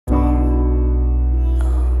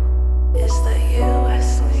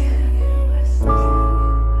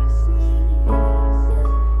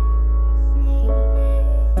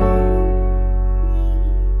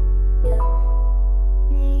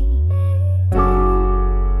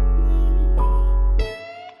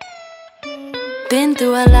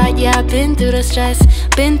through a lot, yeah, I've been through the stress,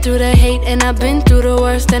 been through the hate, and I've been through the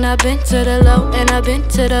worst, and I've been to the low, and I've been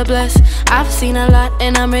to the blessed. I've seen a lot,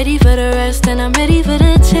 and I'm ready for the rest, and I'm ready for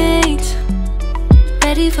the change,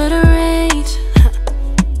 ready for the rage,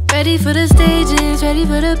 ready for the stages, ready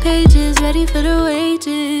for the pages, ready for the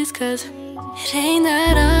wages. Cause it ain't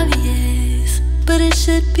that obvious, but it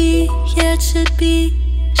should be, yeah, it should be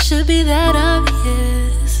that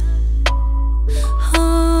obvious.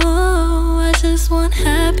 Oh, I just want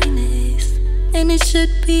happiness, and it should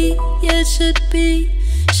be, yeah, it should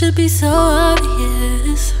be so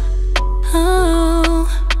obvious. Oh,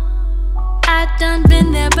 I done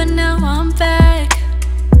been there, but now I'm back.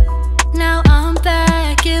 Now I'm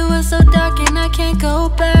back. It was so dark and I can't go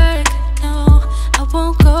back. No, I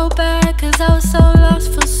won't go back, cause I was so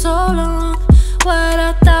lost for so long. What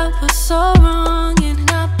I thought was so wrong, and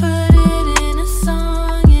I put it in a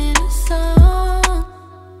song, in a song.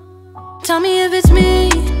 Tell me if it's me,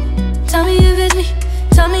 tell me if it's me,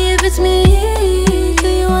 tell me if it's me. Do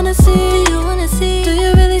you wanna see, do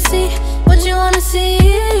you really see what you wanna see?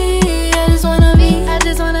 I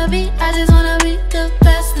just wanna be the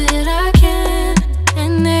best that I can,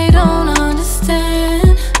 and they don't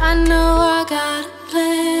understand. I know I got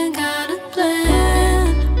a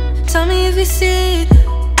plan, Tell me if you see it,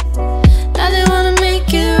 now they wanna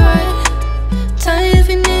make it right. Tell me if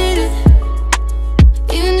you need it,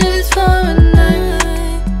 even if it's for a night.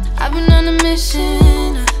 I've been on a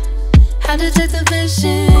mission, had to take the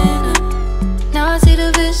vision. Now I see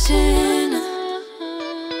the vision.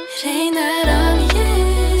 It ain't that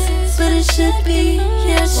obvious, but it should be.